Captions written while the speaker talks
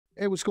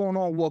Hey, what's going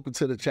on? Welcome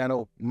to the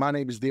channel. My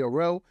name is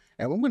DaReal,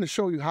 and I'm going to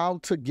show you how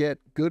to get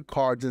good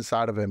cards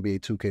inside of NBA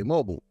 2K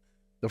Mobile.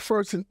 The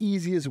first and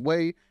easiest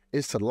way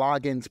is to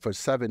log in for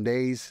 7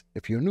 days.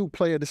 If you're a new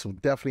player, this will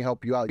definitely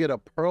help you out. Get a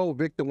Pearl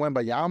Victor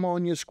Wembanyama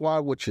on your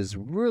squad, which is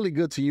really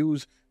good to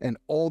use in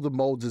all the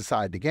modes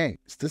inside the game.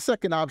 The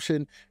second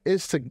option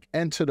is to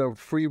enter the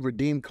free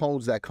redeem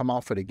codes that come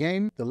out for the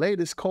game. The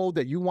latest code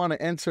that you want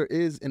to enter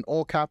is in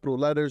all capital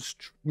letters,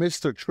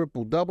 Mr.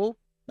 Triple Double.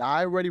 Now,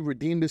 I already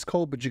redeemed this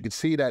code, but you can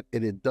see that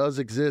it does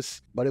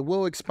exist, but it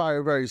will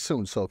expire very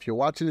soon. So if you're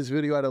watching this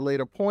video at a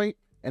later point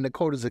and the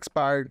code is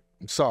expired,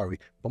 I'm sorry,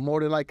 but more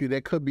than likely there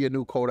could be a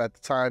new code at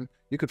the time.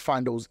 You could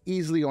find those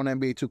easily on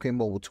NBA 2K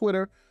Mobile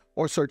Twitter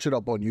or search it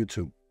up on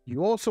YouTube.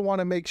 You also want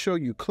to make sure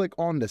you click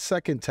on the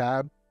second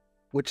tab,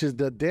 which is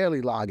the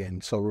daily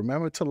login. So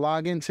remember to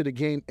log into the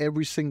game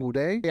every single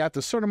day. After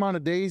a certain amount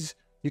of days,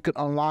 you can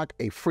unlock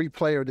a free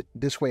player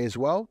this way as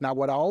well. Now,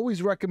 what I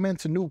always recommend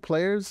to new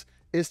players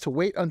is to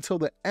wait until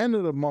the end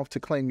of the month to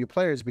claim your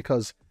players,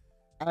 because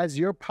as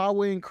your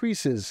power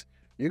increases,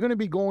 you're going to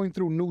be going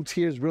through new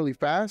tiers really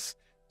fast,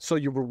 so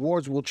your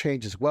rewards will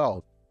change as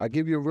well. I'll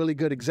give you a really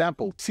good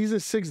example.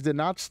 Season 6 did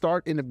not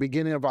start in the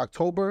beginning of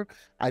October.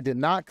 I did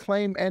not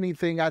claim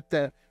anything at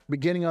the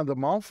beginning of the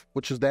month,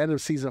 which is the end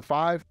of Season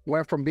 5.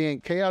 Went from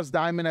being Chaos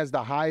Diamond as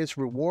the highest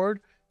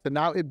reward to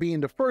now it being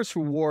the first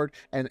reward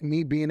and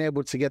me being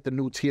able to get the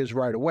new tiers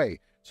right away.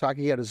 So I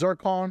can get a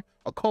Zircon,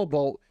 a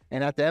Cobalt,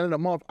 and at the end of the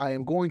month, I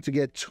am going to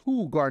get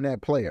 2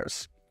 Garnet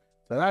players.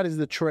 So that is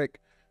the trick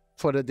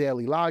for the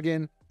daily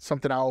login,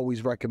 something I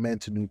always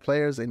recommend to new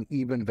players and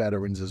even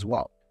veterans as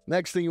well.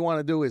 Next thing you want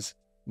to do is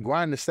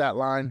grind the stat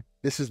line.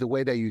 This is the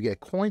way that you get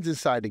coins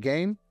inside the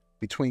game.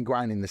 Between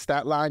grinding the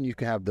stat line, you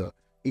can have the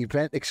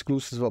event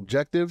exclusive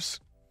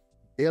objectives,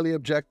 daily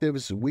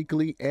objectives,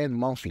 weekly and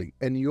monthly.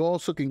 And you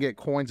also can get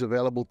coins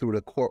available through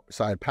the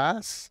courtside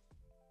pass.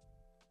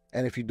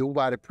 And if you do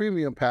buy the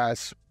premium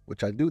pass,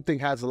 which I do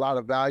think has a lot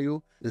of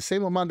value, the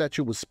same amount that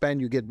you would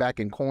spend, you get back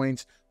in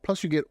coins.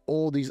 Plus, you get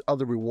all these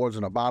other rewards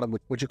on the bottom,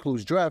 which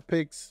includes draft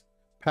picks,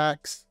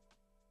 packs,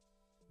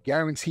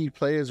 guaranteed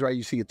players, right?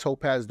 You see a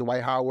Topaz,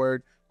 Dwight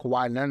Howard,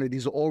 Kawhi Leonard.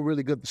 These are all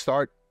really good to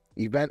start.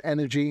 Event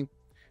energy.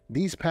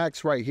 These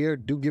packs right here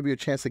do give you a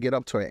chance to get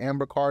up to an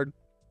Amber card.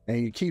 And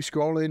you keep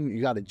scrolling.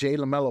 You got a J.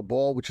 LaMelo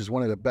Ball, which is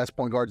one of the best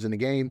point guards in the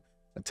game.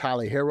 A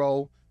Tyler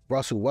Hero,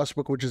 Russell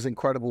Westbrook, which is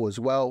incredible as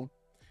well.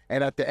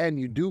 And at the end,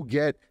 you do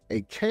get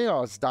a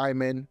Chaos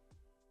Diamond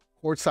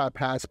courtside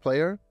pass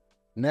player.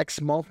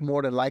 Next month,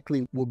 more than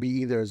likely, will be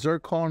either a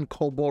Zircon,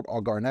 Cobalt,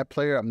 or Garnet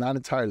player. I'm not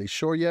entirely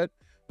sure yet.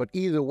 But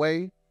either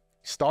way,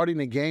 starting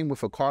the game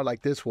with a card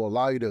like this will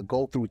allow you to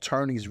go through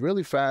tourneys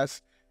really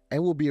fast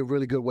and will be a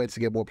really good way to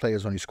get more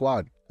players on your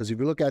squad. Because if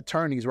you look at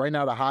tourneys, right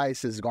now the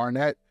highest is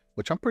Garnet,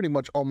 which I'm pretty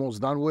much almost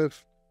done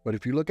with. But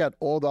if you look at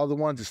all the other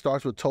ones, it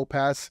starts with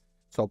Topaz.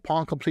 So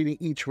upon completing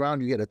each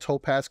round, you get a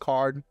Topaz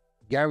card.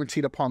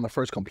 Guaranteed upon the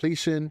first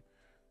completion.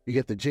 You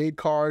get the Jade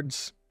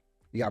cards.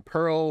 You got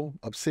Pearl,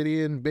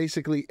 Obsidian.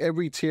 Basically,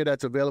 every tier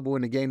that's available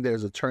in the game,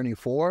 there's a tourney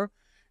for.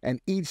 And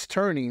each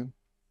tourney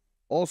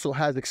also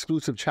has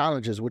exclusive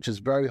challenges, which is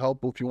very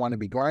helpful if you want to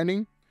be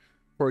grinding.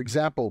 For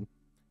example,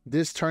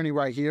 this tourney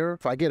right here,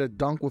 if I get a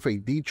dunk with a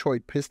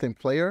Detroit Piston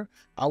player,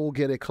 I will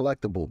get a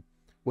collectible,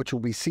 which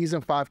will be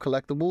Season 5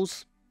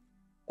 collectibles.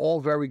 All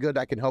very good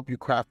that can help you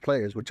craft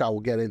players, which I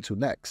will get into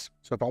next.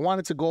 So if I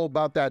wanted to go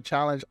about that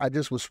challenge, I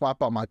just would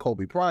swap out my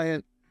Kobe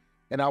Bryant,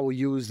 and I will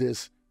use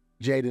this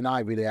Jaden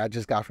Ivey that I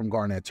just got from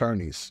Garnet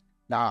tourneys.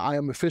 Now, I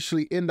am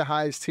officially in the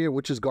highest tier,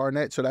 which is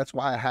Garnet, so that's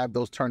why I have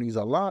those tourneys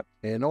unlocked.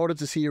 And in order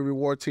to see your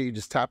reward tier, you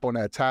just tap on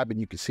that tab and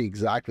you can see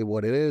exactly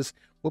what it is.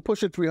 We're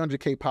pushing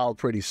 300K power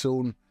pretty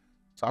soon,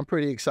 so I'm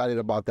pretty excited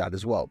about that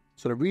as well.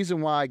 So the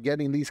reason why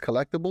getting these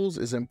collectibles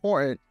is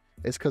important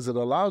is because it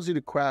allows you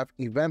to craft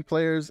event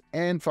players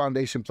and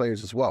foundation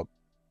players as well.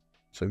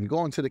 So if you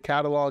go into the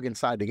catalog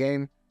inside the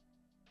game,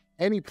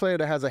 any player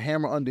that has a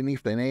hammer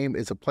underneath their name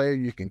is a player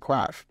you can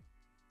craft.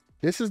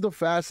 This is the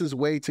fastest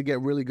way to get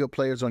really good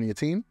players on your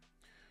team.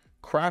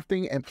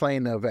 Crafting and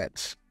playing the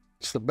events.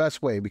 It's the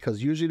best way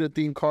because usually the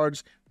theme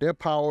cards, their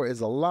power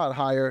is a lot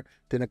higher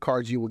than the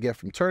cards you will get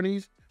from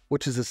tourneys,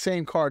 which is the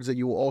same cards that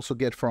you will also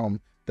get from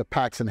the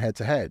packs and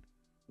head-to-head,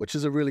 which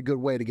is a really good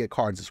way to get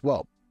cards as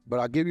well. But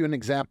I'll give you an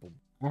example.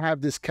 I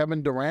have this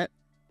Kevin Durant,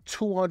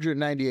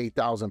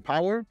 298,000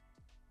 power.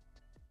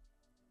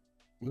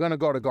 We're going to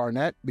go to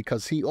Garnet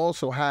because he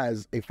also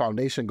has a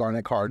Foundation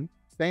Garnet card.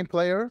 Same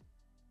player.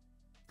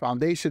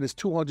 Foundation is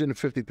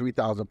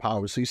 253,000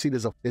 power. So you see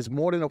there's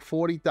more than a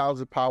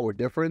 40,000 power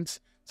difference.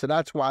 So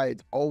that's why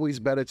it's always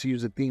better to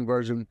use the theme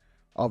version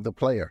of the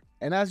player.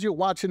 And as you're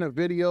watching a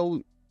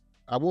video,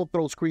 I will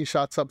throw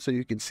screenshots up so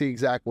you can see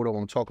exactly what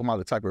I'm talking about,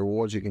 the type of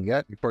rewards you can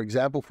get. For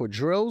example, for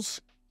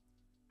drills,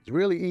 it's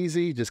really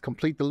easy. Just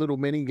complete the little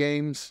mini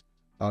games.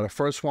 The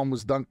first one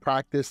was dunk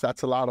practice.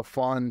 That's a lot of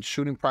fun.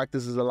 Shooting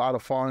practice is a lot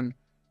of fun.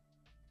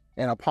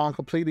 And upon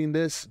completing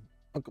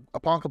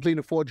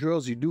 4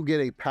 drills, you do get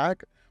a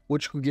pack,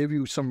 which will give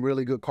you some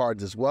really good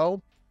cards as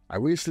well. I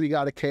recently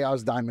got a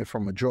Chaos Diamond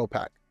from a drill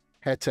pack.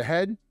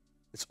 Head-to-head,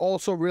 it's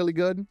also really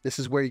good. This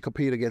is where you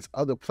compete against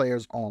other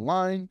players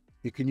online.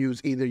 You can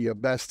use either your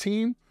best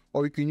team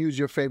or you can use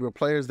your favorite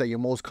players that you're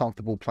most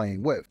comfortable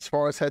playing with. As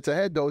far as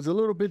head-to-head, though, it's a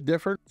little bit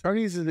different.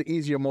 Tourneys is the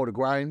easier mode to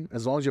grind.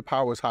 As long as your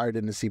power is higher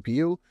than the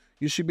CPU,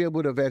 you should be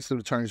able to advance through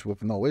the tourneys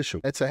with no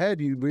issue.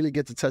 Head-to-head, you really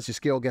get to test your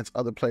skill against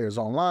other players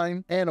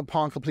online. And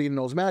upon completing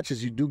those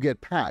matches, you do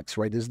get packs,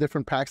 right? There's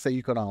different packs that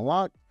you can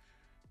unlock.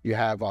 You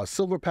have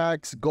silver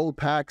packs, gold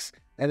packs,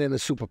 and then the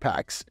super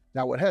packs.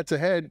 Now, with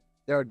head-to-head,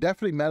 there are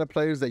definitely meta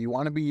players that you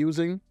want to be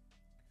using.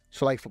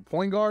 So, like for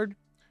point guard,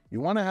 you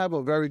want to have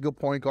a very good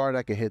point guard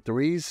that can hit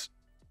threes.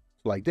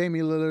 So like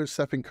Damian Lillard,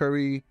 Stephen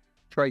Curry,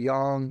 Trae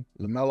Young,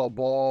 LaMelo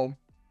Ball.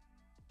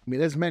 I mean,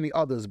 there's many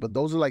others, but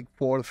those are like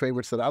 4 of the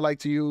favorites that I like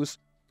to use.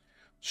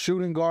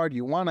 Shooting guard,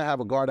 you want to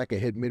have a guard that can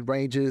hit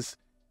mid-ranges,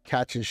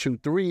 catch and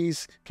shoot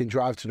threes, can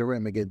drive to the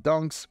rim and get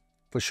dunks.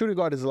 For shooting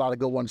guard, there's a lot of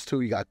good ones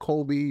too. You got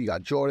Kobe, you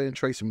got Jordan,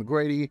 Tracy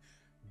McGrady,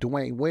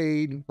 Dwayne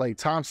Wade, Klay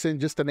Thompson,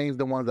 just to name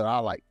the ones that I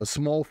like. A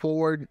small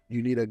forward,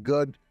 you need a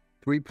good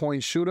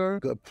three-point shooter,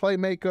 good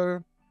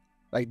playmaker.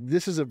 Like,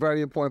 this is a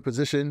very important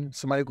position.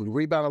 Somebody who could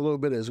rebound a little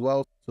bit as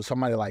well. So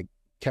somebody like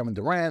Kevin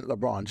Durant,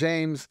 LeBron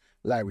James,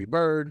 Larry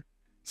Bird,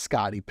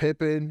 Scottie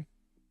Pippen,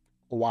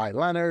 Kawhi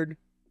Leonard,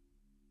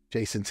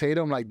 Jason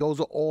Tatum. Like, those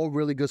are all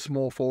really good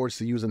small forwards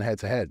to use in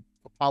head-to-head.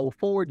 For power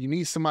forward, you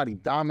need somebody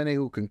dominant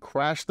who can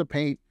crash the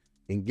paint,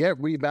 can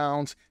get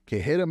rebounds,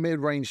 can hit a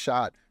mid-range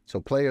shot. So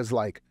players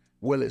like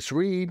Willis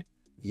Reed,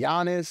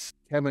 Giannis,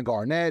 Kevin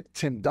Garnett,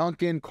 Tim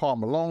Duncan, Karl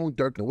Malone,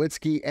 Dirk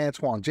Nowitzki,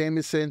 Antoine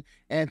Jamison,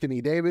 Anthony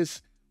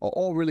Davis are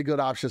all really good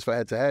options for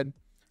head-to-head.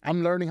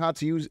 I'm learning how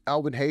to use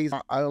Elvin Hayes.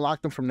 I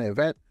unlocked him from the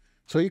event,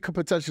 so he could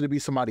potentially be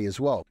somebody as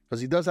well, because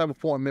he does have a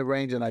 4 in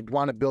mid-range, and I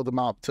want to build him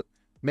out to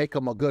make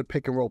him a good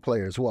pick-and-roll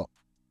player as well.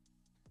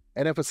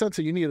 And then for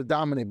center, you need a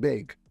dominant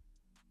big.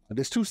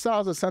 There's 2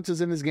 styles of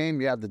centers in this game.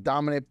 You have the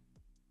dominant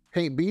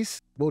paint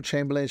beast, Will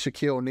Chamberlain,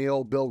 Shaquille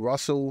O'Neal, Bill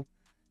Russell.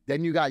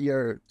 Then you got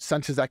your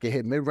centers that can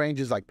hit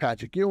mid-ranges like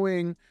Patrick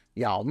Ewing,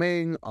 Yao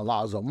Ming,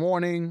 Alonzo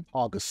Mourning,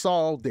 Paul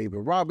Gasol, David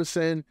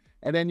Robinson.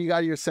 And then you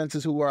got your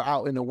centers who are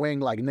out in the wing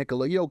like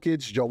Nikola Jokic,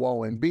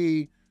 Joel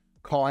Embiid,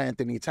 Karl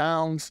Anthony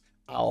Towns,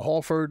 Al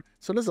Horford.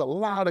 So there's a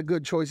lot of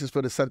good choices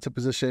for the center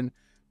position.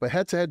 But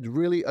head-to-head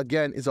really,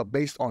 again, is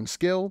based on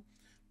skill,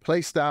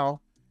 play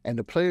style, and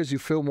the players you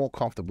feel more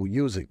comfortable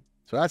using.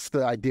 So that's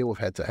the idea with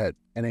head-to-head.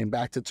 And then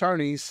back to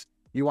tourneys,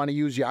 you want to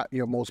use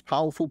your most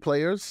powerful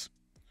players.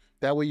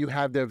 That way you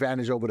have the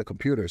advantage over the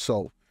computer.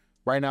 So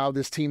right now,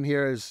 this team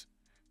here is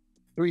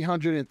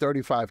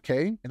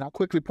 335K. And I'll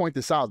quickly point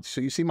this out.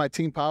 So you see my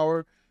team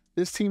power.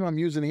 This team I'm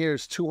using here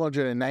is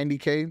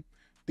 290K.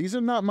 These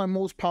are not my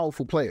most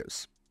powerful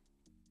players,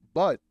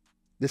 but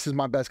this is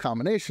my best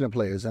combination of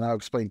players, and I'll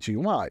explain to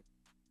you why.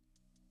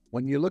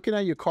 When you're looking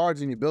at your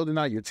cards and you're building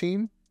out your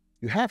team,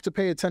 you have to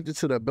pay attention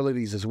to the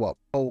abilities as well.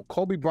 So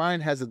Kobe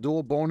Bryant has a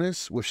dual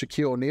bonus with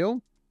Shaquille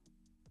O'Neal.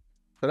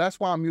 So that's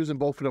why I'm using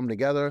both of them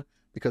together,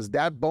 because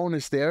that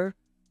bonus there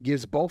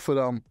gives both of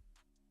them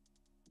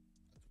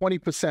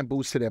 20%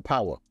 boost to their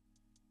power.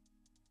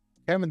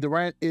 Kevin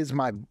Durant is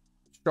my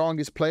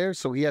strongest player,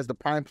 so he has the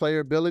prime player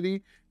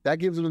ability. That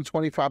gives him a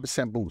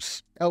 25%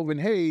 boost. Elvin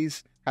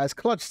Hayes has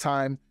clutch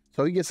time,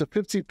 so he gets a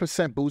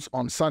 50% boost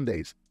on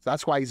Sundays. So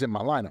that's why he's in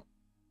my lineup.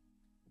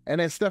 And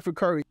then Stephen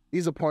Curry,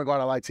 he's a point guard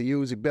I like to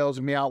use. He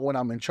bails me out when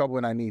I'm in trouble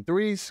and I need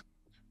threes.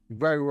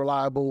 Very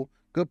reliable,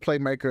 good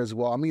playmaker as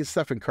well. I mean,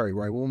 Stephen Curry,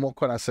 right? What more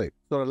can I say?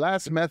 So the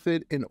last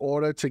method in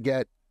order to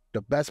get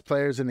the best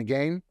players in the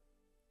game,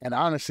 and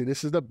honestly,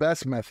 this is the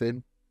best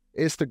method,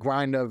 is to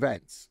grind the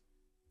events.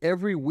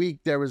 Every week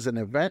there is an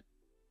event,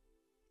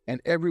 and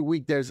every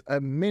week there's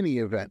a mini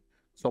event.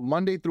 So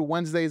Monday through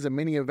Wednesday is a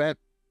mini event.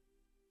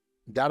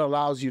 That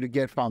allows you to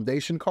get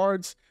foundation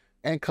cards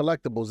and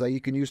collectibles that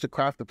you can use to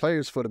craft the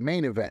players for the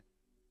main event.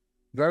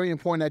 Very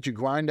important that you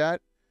grind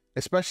that,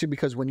 especially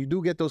because when you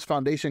do get those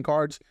foundation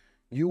cards,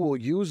 you will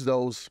use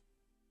those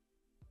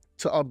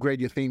to upgrade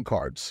your theme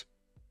cards.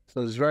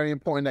 So it's very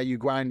important that you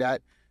grind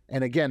that.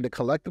 And again, the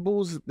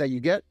collectibles that you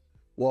get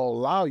will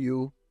allow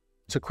you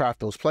to craft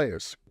those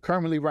players.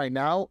 Currently right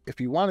now, if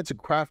you wanted to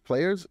craft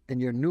players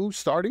and you're new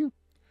starting,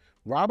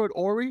 Robert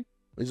Horry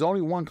is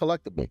only 1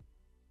 collectible.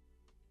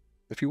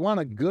 If you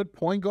want a good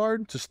point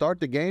guard to start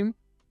the game,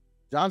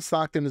 John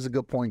Stockton is a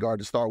good point guard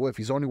to start with.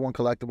 He's only 1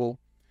 collectible.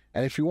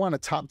 And if you want a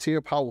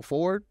top-tier power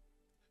forward,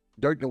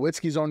 Dirk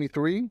Nowitzki's only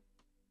 3.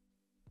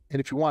 And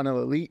if you want an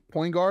elite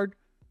point guard,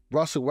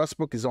 Russell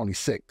Westbrook is only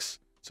 6.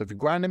 So if you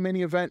grind a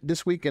mini event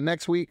this week and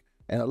next week,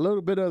 and a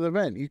little bit of the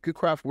event, you could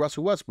craft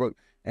Russell Westbrook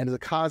and the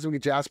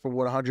Cosmic Jasper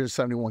with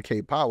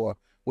 171K power,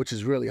 which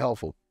is really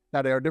helpful.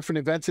 Now, there are different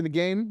events in the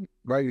game,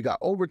 right? You got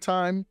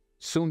overtime.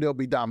 Soon there'll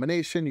be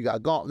domination. You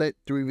got gauntlet,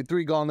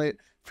 3v3 gauntlet,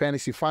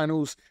 fantasy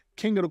finals,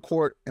 king of the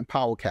court, and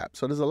power cap.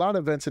 So there's a lot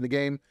of events in the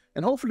game,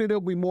 and hopefully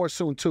there'll be more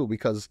soon too,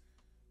 because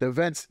the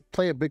events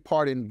play a big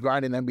part in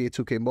grinding NBA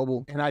 2K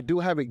Mobile. And I do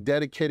have a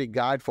dedicated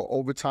guide for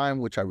overtime,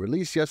 which I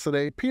released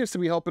yesterday. It appears to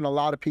be helping a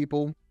lot of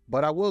people,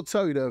 but I will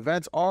tell you the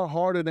events are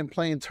harder than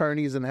playing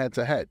tourneys and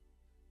head-to-head.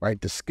 right?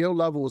 The skill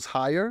level is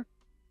higher.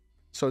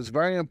 So it's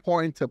very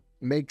important to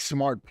make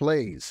smart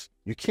plays.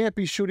 You can't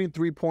be shooting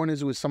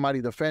three-pointers with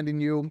somebody defending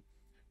you.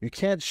 You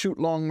can't shoot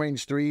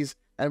long-range threes.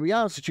 And to be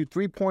honest with you,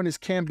 three-pointers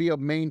can be a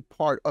main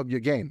part of your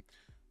game.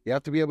 You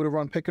have to be able to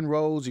run pick and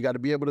rolls. You got to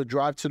be able to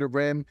drive to the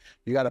rim.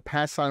 You got to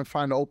pass out and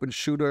find an open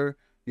shooter.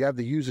 You have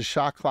to use the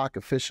shot clock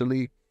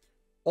efficiently.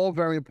 All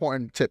very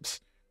important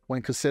tips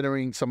when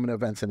considering some of the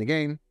events in the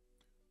game.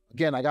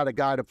 Again, I got a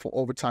guide for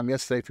overtime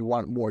yesterday if you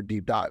want more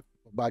deep dive.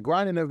 By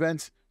grinding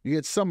events, you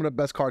get some of the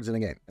best cards in the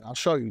game. And I'll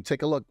show you.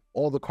 Take a look.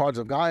 All the cards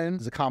I've gotten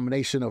is a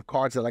combination of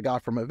cards that I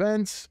got from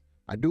events.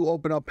 I do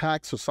open up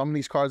packs, so some of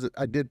these cards that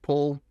I did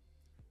pull,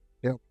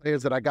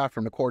 players that I got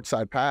from the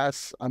courtside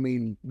pass. I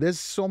mean, there's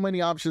so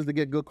many options to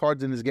get good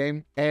cards in this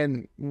game.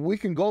 And we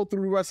can go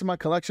through the rest of my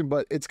collection,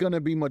 but it's going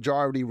to be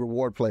majority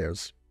reward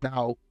players.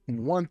 Now,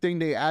 one thing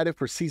they added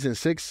for Season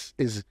 6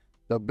 is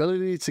the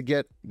ability to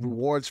get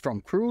rewards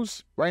from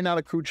crews. Right now,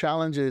 the crew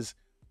challenge is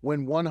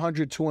win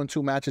 100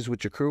 2-on-2 matches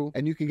with your crew,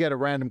 and you can get a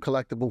random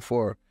collectible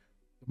for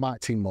my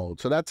team mode.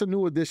 So that's a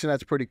new addition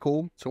that's pretty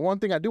cool. So one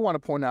thing I do want to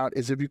point out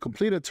is if you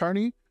complete a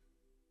tourney,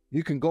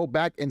 you can go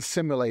back and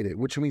simulate it,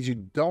 which means you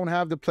don't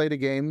have to play the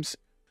games,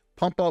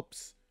 pump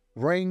ups,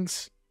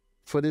 rings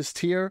for this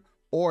tier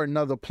or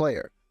another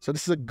player. So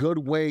this is a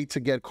good way to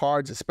get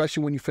cards,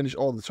 especially when you finish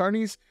all the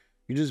tourneys.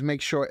 You just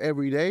make sure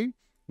every day,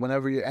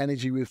 whenever your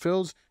energy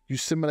refills, you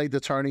simulate the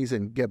tourneys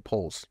and get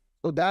pulls.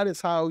 So that is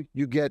how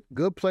you get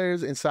good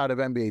players inside of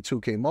NBA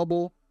 2K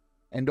Mobile.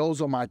 And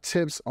those are my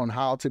tips on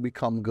how to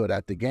become good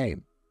at the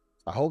game.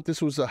 I hope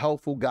this was a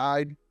helpful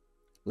guide.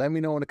 Let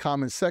me know in the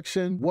comments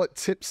section what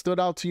tips stood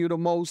out to you the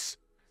most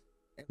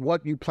and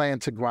what you plan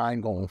to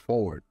grind going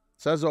forward.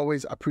 So as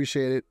always, I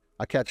appreciate it.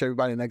 I'll catch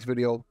everybody in the next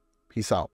video. Peace out.